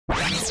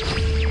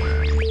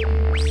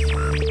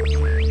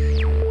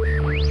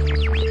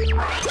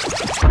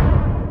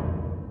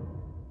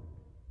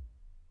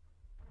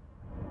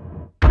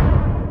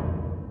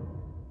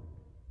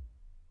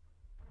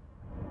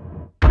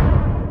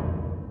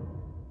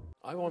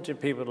I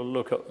wanted people to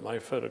look at my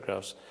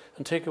photographs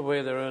and take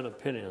away their own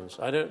opinions.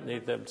 I don't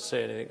need them to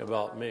say anything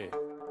about me.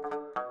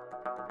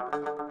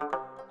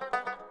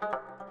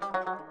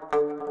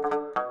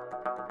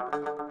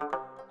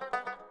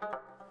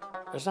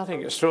 There's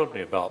nothing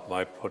extraordinary about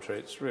my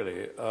portraits,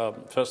 really.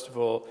 First of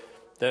all,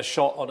 they're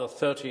shot on a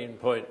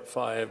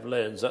 13.5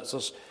 lens.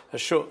 That's a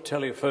short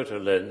telephoto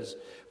lens,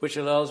 which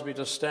allows me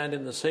to stand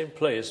in the same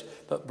place,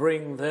 but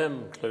bring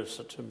them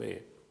closer to me.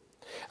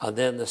 And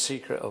then the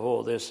secret of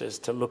all this is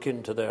to look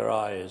into their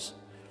eyes.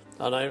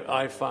 And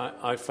I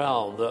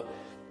found that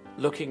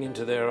looking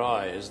into their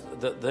eyes,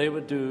 that they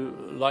would do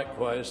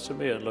likewise to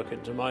me and look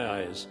into my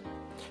eyes.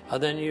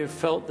 And then you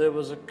felt there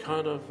was a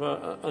kind of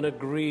an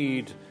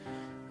agreed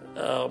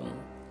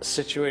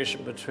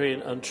situation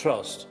between, and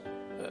trust,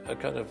 a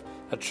kind of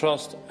a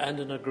trust and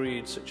an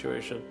agreed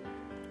situation,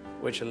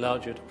 which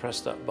allowed you to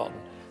press that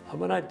button. And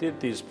when I did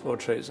these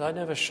portraits, I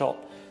never shot,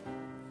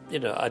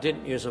 I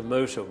didn't use a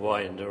motor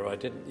winder, I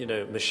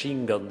didn't,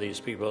 machine gun these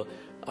people.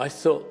 I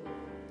thought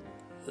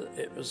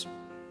it was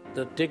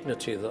the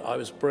dignity that I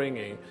was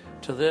bringing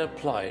to their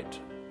plight,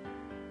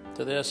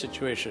 to their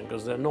situation,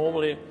 because they're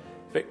normally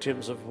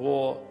victims of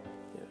war,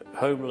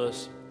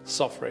 homeless,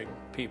 suffering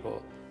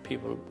people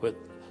with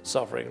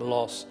suffering,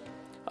 loss.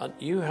 And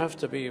you have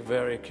to be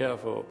very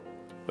careful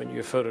when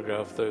you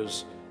photograph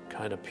those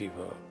kind of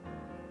people.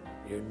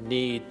 You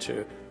need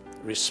to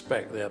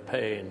respect their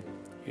pain.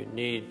 You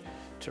need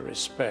to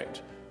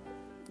respect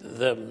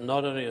them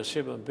not only as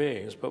human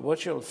beings, but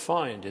what you'll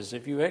find is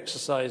if you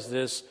exercise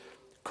this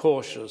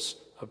cautious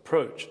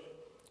approach,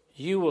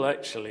 you will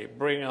actually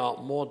bring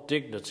out more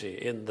dignity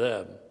in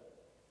them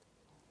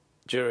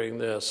during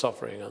their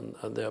suffering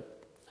and their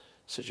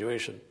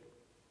situation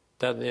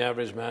than the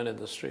average man in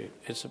the street.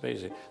 It's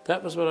amazing.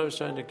 That was what I was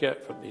trying to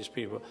get from these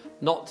people,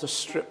 not to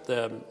strip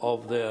them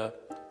of their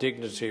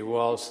dignity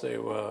whilst they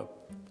were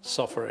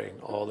suffering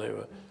or they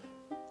were...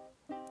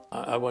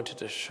 I wanted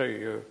to show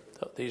you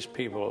that these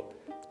people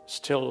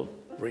still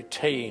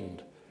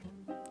retained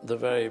the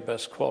very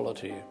best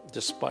quality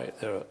despite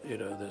their,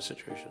 their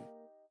situation.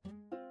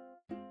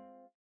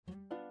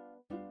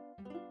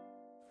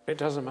 It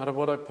doesn't matter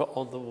what I put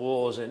on the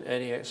walls in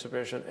any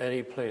exhibition,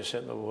 any place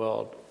in the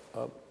world.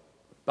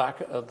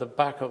 At the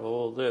back of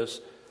all this,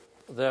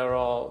 there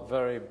are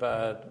very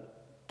bad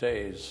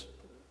days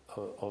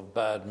of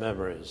bad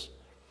memories.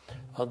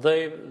 And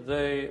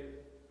they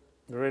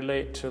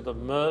relate to the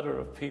murder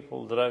of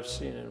people that I've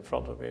seen in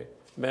front of me.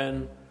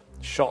 Men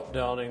shot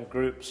down in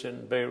groups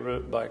in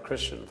Beirut by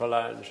Christian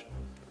phalange.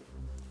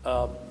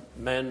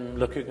 Men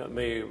looking at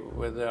me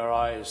with their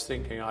eyes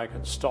thinking I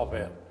can stop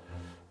it.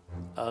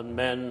 And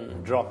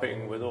men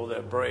dropping with all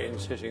their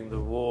brains hitting the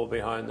wall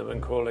behind them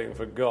and calling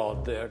for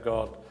God, their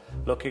God,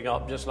 looking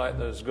up just like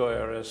those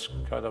Goya-esque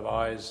kind of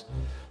eyes.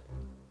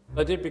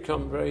 I did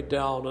become very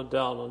down and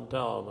down and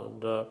down,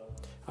 and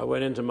I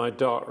went into my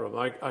dark room.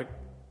 I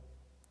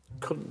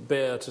couldn't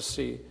bear to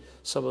see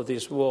some of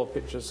these war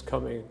pictures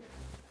coming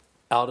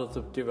out of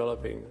the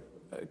developing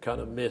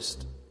kind of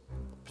mist,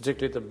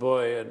 particularly the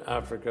boy in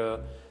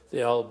Africa,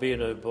 the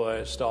albino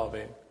boy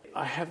starving.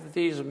 I have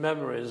these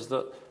memories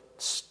that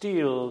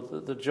steal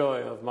the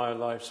joy of my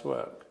life's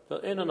work.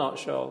 But in a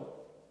nutshell,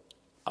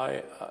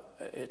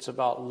 it's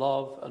about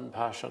love and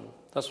passion.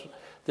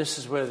 This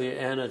is where the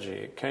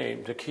energy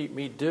came to keep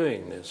me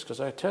doing this,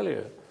 because I tell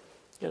you,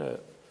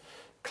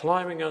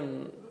 climbing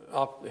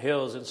up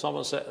hills in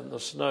Somerset in the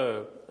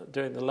snow,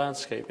 doing the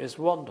landscape is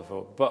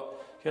wonderful, but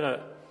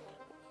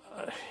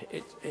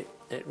it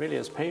really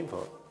is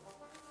painful.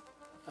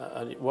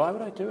 And why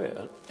would I do it?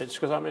 It's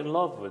because I'm in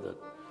love with it.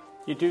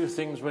 You do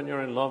things when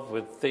you're in love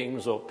with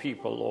things or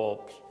people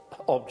or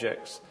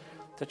objects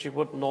that you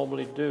wouldn't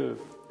normally do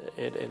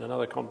in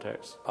another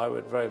context. I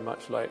would very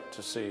much like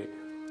to see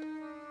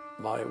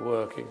my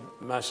work in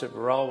massive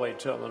railway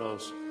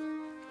terminals,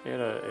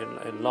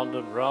 in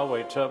London,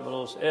 railway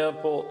terminals,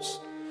 airports,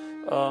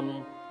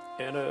 that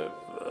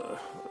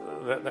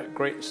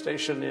great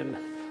station in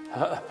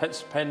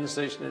Penn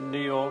Station in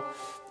New York,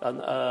 and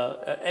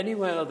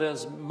anywhere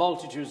there's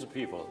multitudes of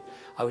people.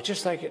 I would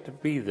just like it to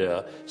be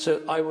there,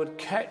 so I would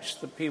catch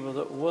the people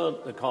that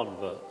weren't the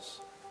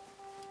converts.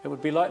 It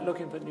would be like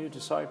looking for new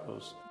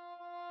disciples.